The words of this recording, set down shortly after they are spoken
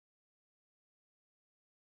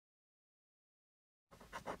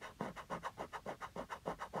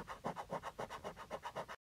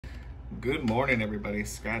Good morning, everybody.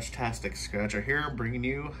 Scratchtastic Scratcher here, bringing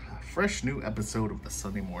you a fresh new episode of the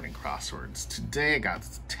Sunday morning crosswords. Today I got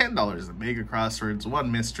 $10 in mega crosswords,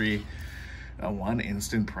 one mystery, one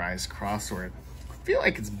instant prize crossword. I feel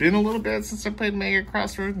like it's been a little bit since I played mega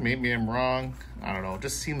crossword. Maybe I'm wrong. I don't know. It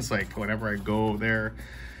just seems like whenever I go there,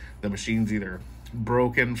 the machine's either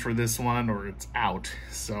broken for this one or it's out.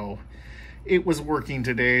 So it was working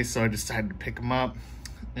today, so I decided to pick them up.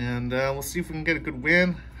 And we'll see if we can get a good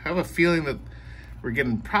win. I have a feeling that we're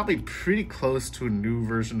getting probably pretty close to a new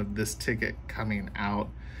version of this ticket coming out.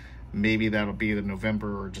 Maybe that'll be the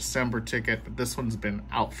November or December ticket, but this one's been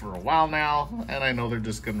out for a while now, and I know they're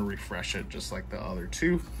just going to refresh it just like the other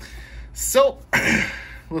two. So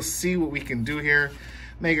we'll see what we can do here.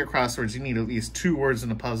 Mega crosswords, you need at least 2 words in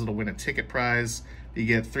a puzzle to win a ticket prize. If you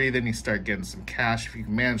get 3, then you start getting some cash. If you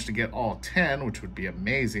manage to get all 10, which would be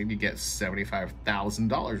amazing, you get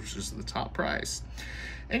 $75,000, which is the top prize.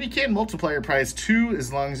 And you can multiply your prize 2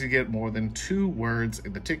 as long as you get more than 2 words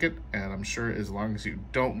in the ticket, and I'm sure as long as you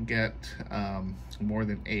don't get more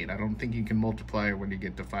than 8. I don't think you can multiply when you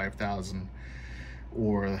get to 5,000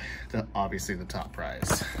 or obviously the top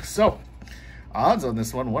prize. So odds on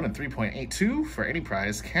this one, 1 in 3.82 for any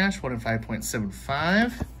prize. Cash, 1 in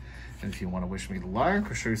 5.75. And if you want to wish me luck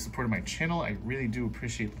or show your support of my channel, I really do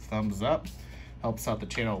appreciate the thumbs up. Helps out the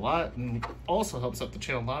channel a lot. And also helps out the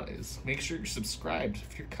channel a lot is make sure you're subscribed.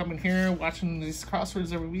 If you're coming here watching these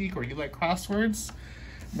crosswords every week or you like crosswords,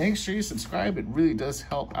 make sure you subscribe. It really does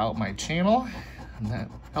help out my channel. And that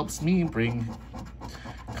helps me bring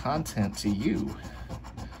content to you.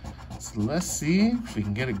 So let's see if we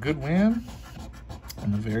can get a good win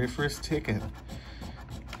on the very first ticket.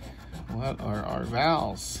 What are our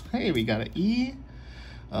vowels? Hey, we got an E,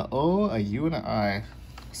 a O, a U, and an I.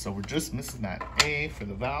 So we're just missing that A for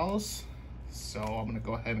the vowels. So I'm gonna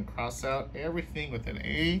go ahead and cross out everything with an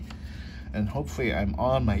A. And hopefully I'm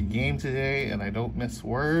on my game today and I don't miss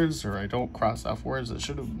words or I don't cross off words that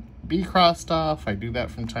should be crossed off. I do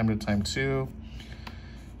that from time to time too.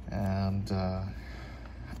 And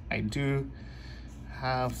I do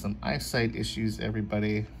have some eyesight issues,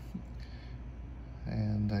 everybody.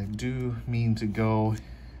 And I do mean to go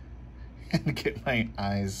and get my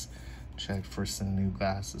eyes checked for some new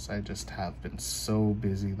glasses. I just have been so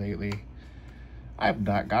busy lately. I've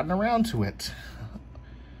not gotten around to it.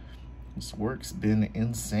 This work's been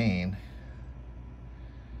insane.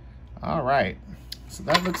 All right, so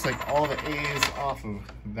that looks like all the A's off of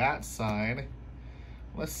that side.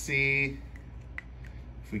 Let's see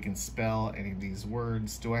if we can spell any of these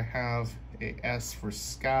words. Do I have a S for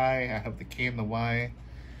sky? I have the K and the Y.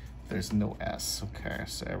 There's no S. Okay,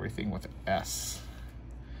 so everything with S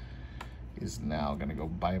is now gonna go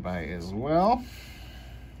bye-bye as well.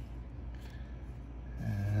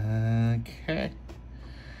 Okay.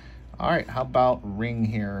 All right, how about ring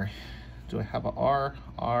here? Do I have a R,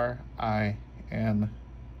 R, I, N?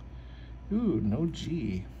 Ooh, no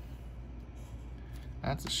G.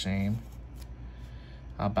 That's a shame.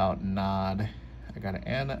 How about nod? I got an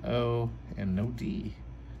N, O, and no D.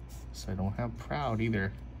 So I don't have proud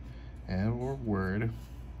either. Or word.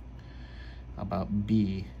 How about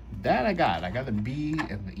B? That I got the B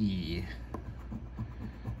and the E.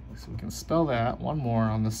 So we can spell that. One more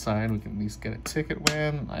on the side. We can at least get a ticket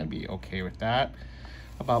win. I'd be okay with that.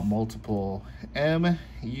 How about multiple? M,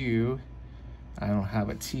 U. I don't have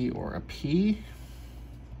a T or a P.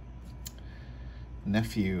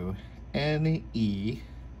 Nephew. N, E.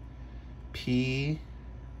 P,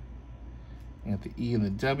 and the E and the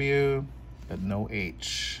W, but no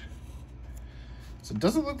H. So it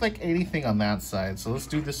doesn't look like anything on that side. So let's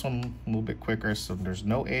do this one a little bit quicker. So there's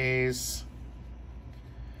no A's,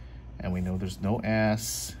 and we know there's no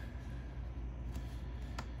S.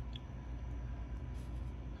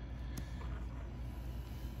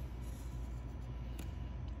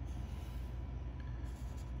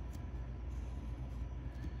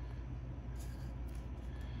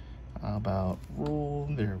 How about rule?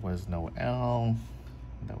 There was no L,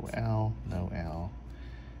 no L, no L,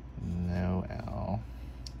 no L,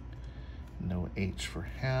 no H for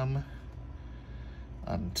hem.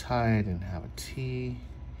 Untie, didn't have a T.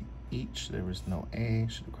 Each, there was no A,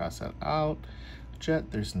 should have crossed that out.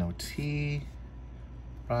 Jet, there's no T.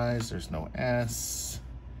 Rise, there's no S.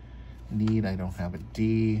 Need, I don't have a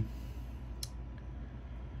D.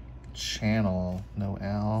 Channel, no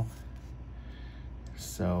L.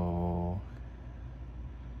 So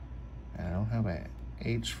I don't have a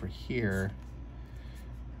H for here.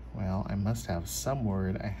 Well, I must have some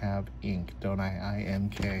word. I have ink, don't I?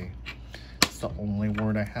 I-N-K. It's the only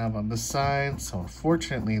word I have on the side. So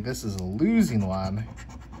unfortunately, this is a losing one.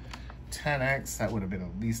 10x, that would have been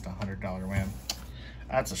at least a $100 win.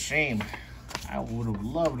 That's a shame. I would have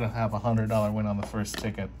loved to have a $100 win on the first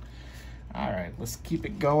ticket. All right, let's keep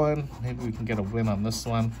it going. Maybe we can get a win on this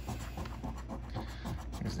one.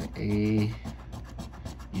 There's the A,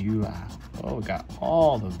 U, I. Oh, we got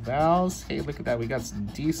all the vowels. Hey, look at that. We got some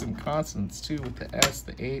decent consonants too with the S,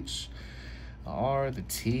 the H, the R, the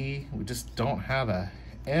T. We just don't have a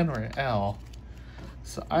N or an L.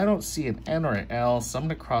 So I don't see an N or an L, so I'm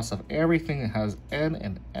gonna cross off everything that has N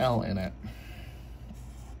and L in it.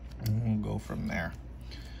 And we'll go from there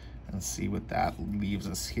and see what that leaves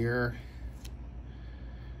us here.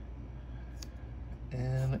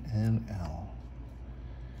 N and L.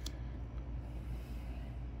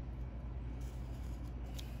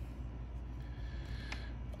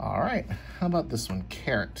 All right, how about this one,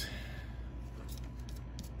 carrot?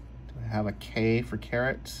 Do I have a K for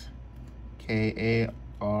carrot? K-A-R-A-T,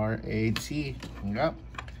 yep.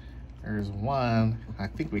 There's one. I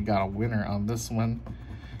think we got a winner on this one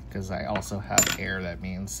because I also have air, that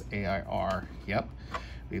means A-I-R, yep.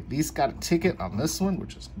 We at least got a ticket on this one,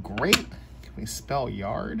 which is great. Can we spell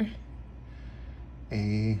yard?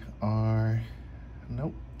 A-R,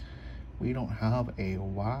 nope. We don't have a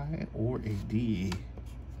Y or a D.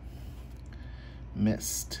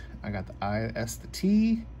 Missed. I got the I, S, the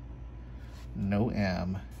T, no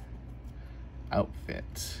M.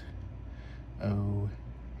 Outfit.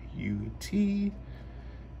 O-U-T.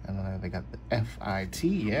 And then they got the F-I-T.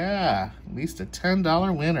 Yeah, at least a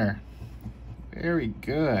 $10 winner. Very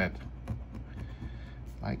good.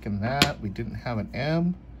 Liking that. We didn't have an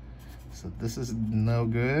M, so this is no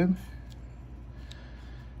good.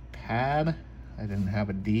 Pad. I didn't have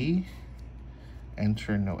a D.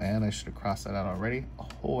 Enter, no N. I should have crossed that out already.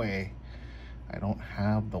 Ahoy. I don't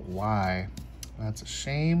have the Y. That's a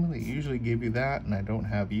shame. They usually give you that, and I don't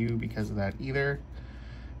have U because of that either.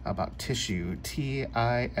 How about tissue? T-I-S-S-U-E.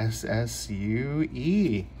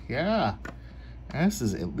 Yeah. This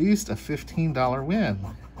is at least a $15 win.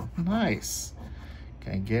 Nice.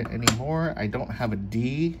 Can I get any more? I don't have a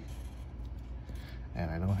D, and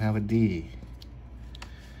I don't have a D.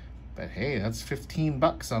 But hey, that's 15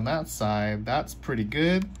 bucks on that side. That's pretty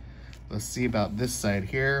good. Let's see about this side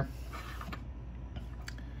here.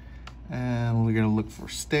 And we're gonna look for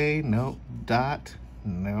stay, nope. Dot,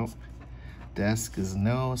 nope. Desk is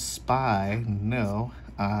no. Spy, no.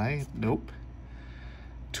 I, nope.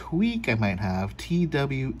 Tweak I might have,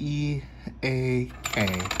 T-W-E-A-K.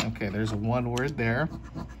 Okay, there's one word there.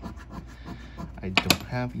 I don't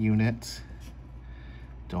have unit.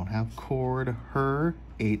 Don't have cord, her,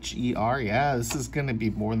 H-E-R. Yeah, this is gonna be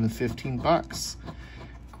more than 15 bucks.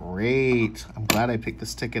 Great, I'm glad I picked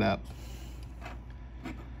this ticket up.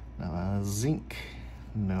 Zinc,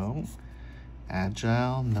 no.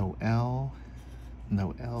 Agile, no L.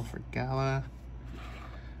 No L for gala.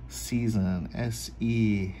 Season,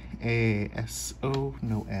 S-E-A-S-O,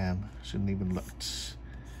 no N. Shouldn't even looked.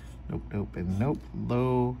 Nope, nope, and nope.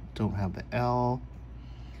 Low, don't have the L.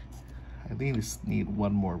 I just need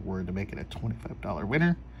one more word to make it a $25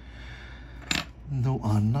 winner. No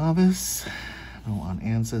on novice. No on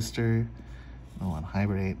ancestor. No on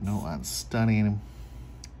hibernate. No on stunning.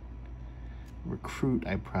 Recruit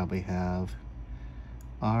I probably have.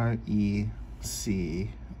 R-E-C-R-U-I-T.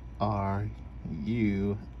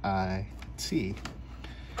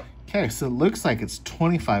 Okay, so it looks like it's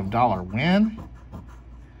 $25 win,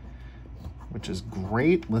 which is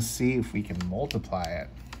great. Let's see if we can multiply it.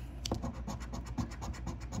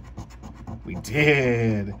 We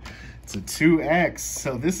did. It's a 2x.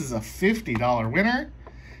 So this is a $50 winner,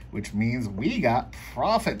 which means we got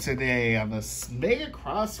profit today on the Mega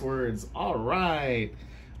Crosswords. All right.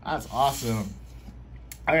 That's awesome.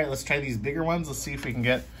 All right, let's try these bigger ones. Let's see if we can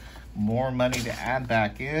get more money to add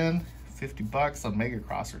back in. 50 bucks on Mega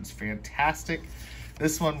Crosswords. Fantastic.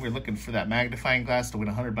 This one, we're looking for that magnifying glass to win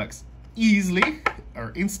 100 bucks easily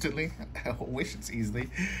or instantly. I wish it's easily.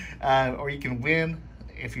 Or you can win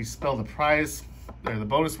if you spell the prize or the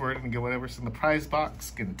bonus word and get whatever's in the prize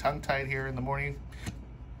box. Getting tongue-tied here in the morning.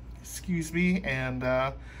 Excuse me. And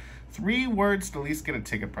 3 words to at least get a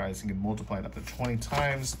ticket prize and get multiplied up to 20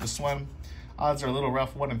 times. This one, odds are a little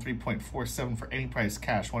rough. 1 in 3.47 for any prize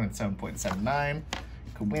cash. 1 in 7.79. You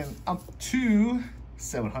could win up to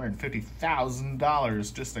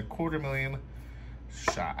 $750,000. Just a $250,000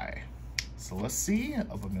 shy. So let's see,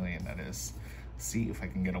 of $1 million that is. See if I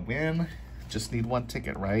can get a win. Just need one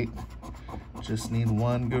ticket, right? Just need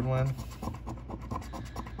one good one.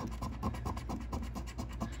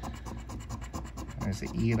 There's an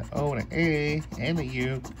E and an O and an A and a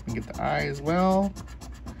U. We get the I as well.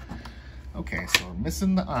 Okay, so we're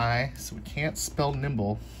missing the I, so we can't spell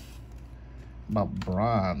nimble. about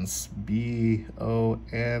bronze? B-O-N-Z-E.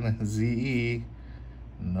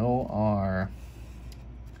 No R.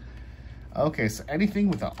 Okay, so anything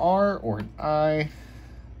with an R or an I,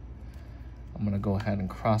 I'm gonna go ahead and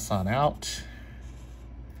cross on out.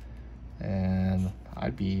 And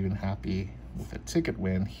I'd be even happy with a ticket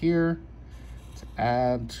win here to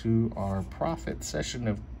add to our profit session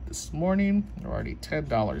of this morning. We're already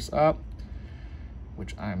 $10 up,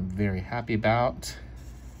 which I'm very happy about.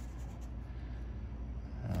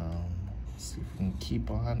 Let's see if we can keep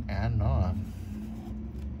on adding on.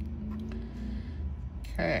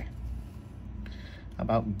 Okay. How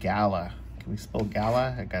about gala? Can we spell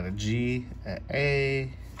gala? I got a G, a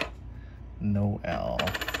A, no L.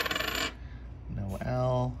 No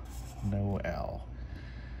L, no L.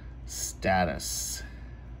 Status.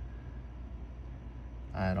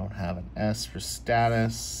 I don't have an S for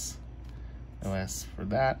status. No S for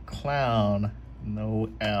that. Clown, no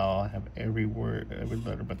L. I have every word, every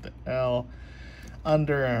letter but the L.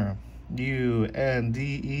 Under,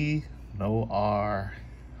 U-N-D-E, no R.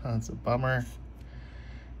 That's a bummer.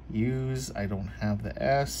 Use, I don't have the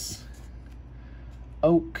S.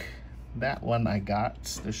 Oak, that one I got.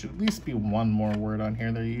 There should at least be one more word on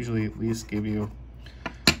here. They usually at least give you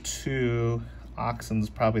two. Oxen's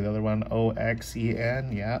probably the other one.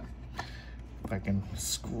 O-X-E-N, yeah. If I can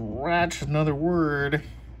scratch another word,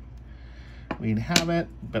 we'd have it,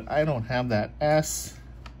 but I don't have that S.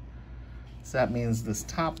 So that means this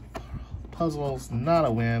top puzzle's not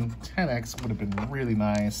a win. 10X would have been really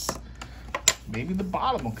nice. Maybe the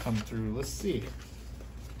bottom will come through. Let's see.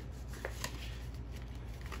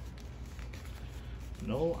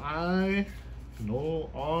 No I, no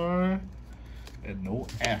R, and no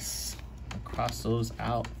S. I'll cross those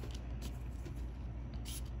out.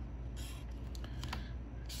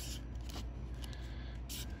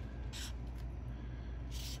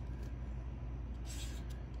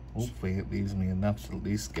 Hopefully it leaves me enough to at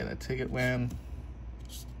least get a ticket win.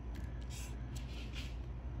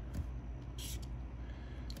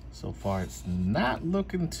 So far, it's not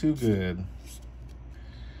looking too good.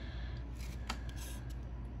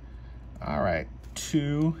 All right,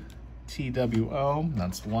 2 TWO,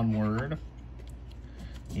 that's one word.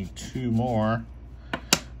 Need two more.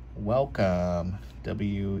 Welcome,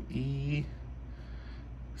 W-E-C-O-M-E,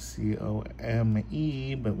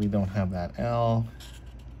 but we don't have that L.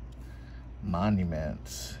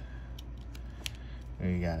 Monument.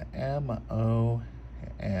 We got M-O-N,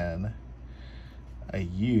 a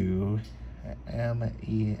U, a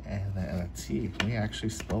M-E, and a T. We actually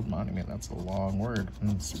spelled monument. That's a long word.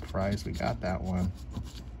 I'm surprised we got that one.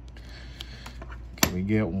 Can we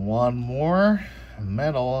get one more?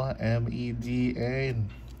 Medal, M-E-D-A,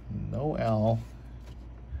 no L.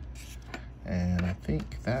 And I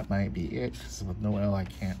think that might be it, because with no L, I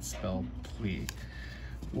can't spell plea.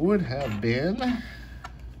 Would have been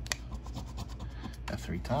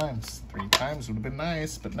three times. 3 times would have been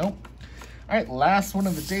nice, but nope. All right, last one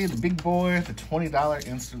of the day, the big boy, the $20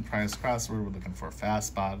 instant prize crossword. We're looking for a fast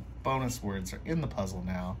spot. Bonus words are in the puzzle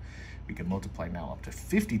now. We can multiply now up to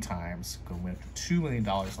 50 times. Going to win up to $2 million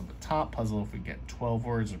on the top puzzle if we get 12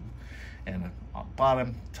 words. And on the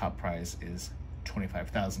bottom, top prize is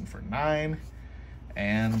 $25,000 for 9.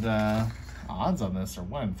 And odds on this are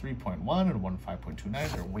 1 in 3.1 and 1 in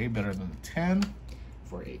 5.29. They're way better than the 10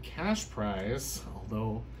 for a cash prize,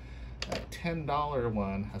 although that $10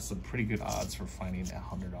 one has some pretty good odds for finding a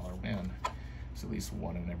 $100 win. It's at least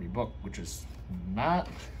one in every book, which is not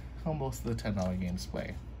how most of the $10 games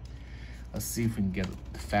play. Let's see if we can get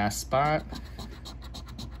a fast spot.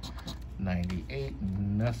 98,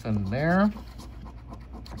 nothing there.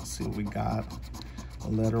 Let's see what we got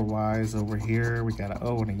letter-wise over here. We got an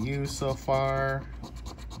O and a U so far.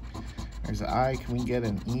 There's an I. Can we get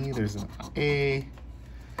an E? There's an A.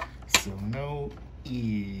 So no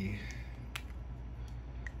E.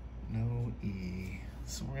 No E.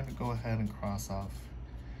 So we're gonna go ahead and cross off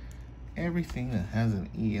everything that has an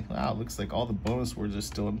E. Wow, it looks like all the bonus words are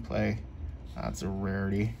still in play. That's a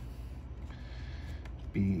rarity.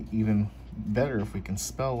 Be even better if we can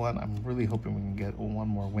spell one. I'm really hoping we can get one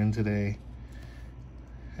more win today.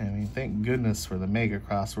 I mean, thank goodness for the mega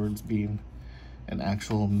crosswords being an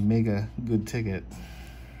actual mega good ticket.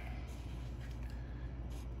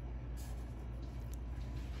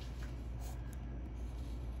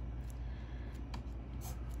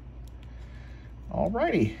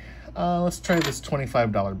 Alrighty, let's try this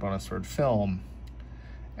 $25 bonus word. Film.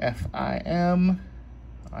 F-I-M.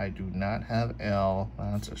 I do not have L.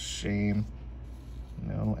 That's a shame.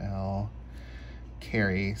 No L.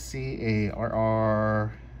 Carry.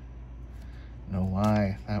 C-A-R-R. No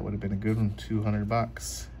Y. That would have been a good one. 200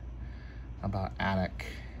 bucks. How about attic?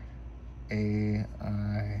 A-I-C,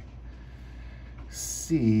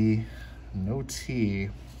 no T.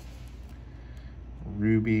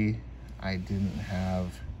 Ruby, I didn't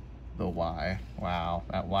have the Y. Wow,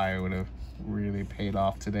 that Y would have really paid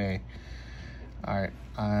off today. All right,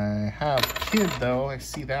 I have kid though. I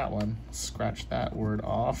see that one. Scratch that word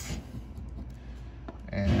off.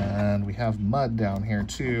 And we have mud down here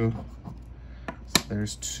too. So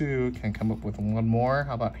there's two. Can come up with one more.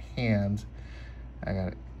 How about hand? I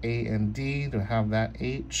got A and D. Do I have that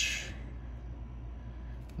H?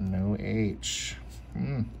 No H.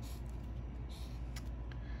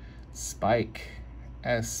 Spike.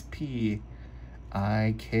 S-P-I-K.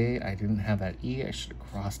 I didn't have that E. I should have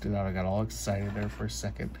crossed it out. I got all excited there for a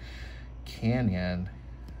second. Canyon.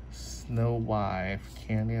 No Y for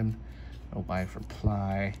canyon. No Y for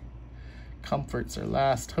ply. Comfort's our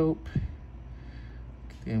last hope.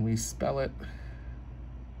 Can we spell it?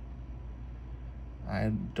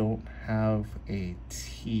 I don't have a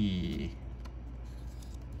T.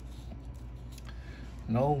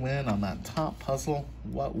 No win on that top puzzle.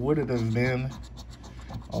 What would it have been?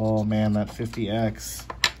 Oh man, that 50X.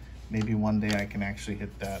 Maybe one day I can actually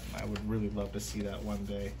hit that. I would really love to see that one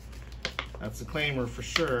day. That's a claimer for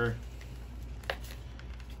sure.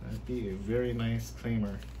 That'd be a very nice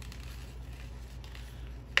claimer.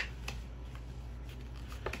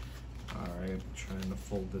 All right, I'm trying to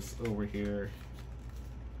fold this over here.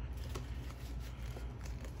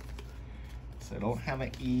 So I don't have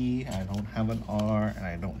an E, I don't have an R, and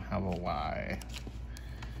I don't have a Y.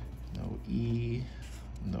 No E,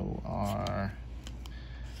 no R,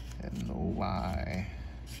 and no Y.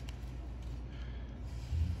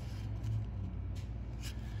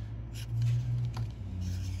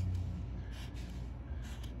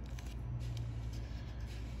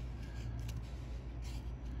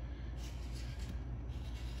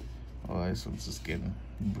 Oh, this one's just getting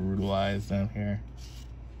brutalized down here.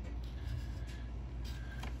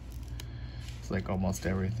 It's like almost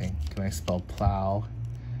everything. Can I spell plow?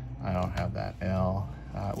 I don't have that L.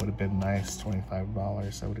 It would have been nice,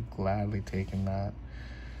 $25. I would have gladly taken that.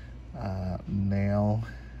 Nail.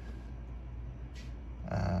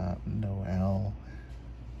 No L.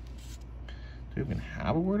 Do we even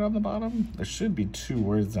have a word on the bottom? There should be two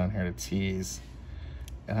words down here to tease.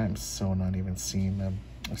 And I'm so not even seeing them.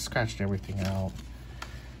 I scratched everything out.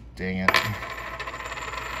 Dang it.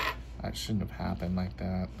 That shouldn't have happened like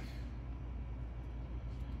that.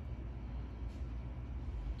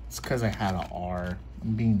 It's because I had an R.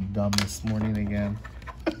 I'm being dumb this morning again.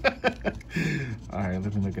 All right,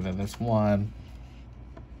 let me look at this one.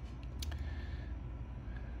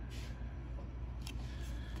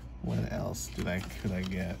 What else could I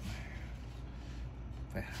get?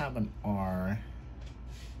 If I have an R,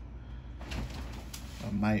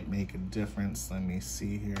 that might make a difference. Let me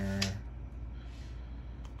see here.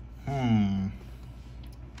 That's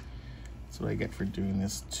what I get for doing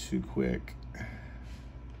this too quick.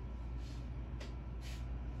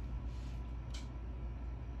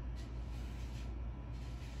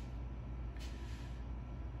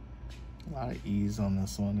 A lot of E's on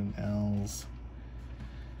this one and L's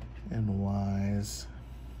and Y's.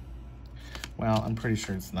 Well, I'm pretty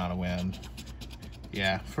sure it's not a win.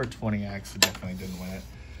 Yeah, for 20X, it definitely didn't win it.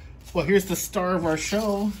 Well, here's the star of our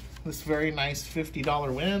show. This very nice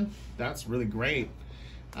 $50 win. That's really great.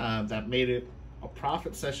 That made it a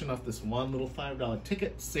profit session off this one little $5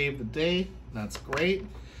 ticket. Saved the day. That's great.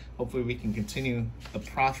 Hopefully we can continue the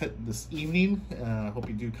profit this evening. I hope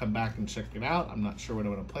you do come back and check it out. I'm not sure what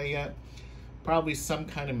I'm going to play yet. Probably some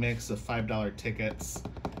kind of mix of $5 tickets.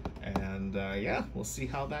 And yeah, we'll see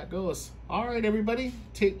how that goes. All right, everybody,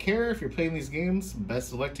 take care. If you're playing these games,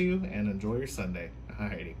 best of luck to you and enjoy your Sunday. All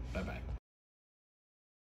righty, bye-bye.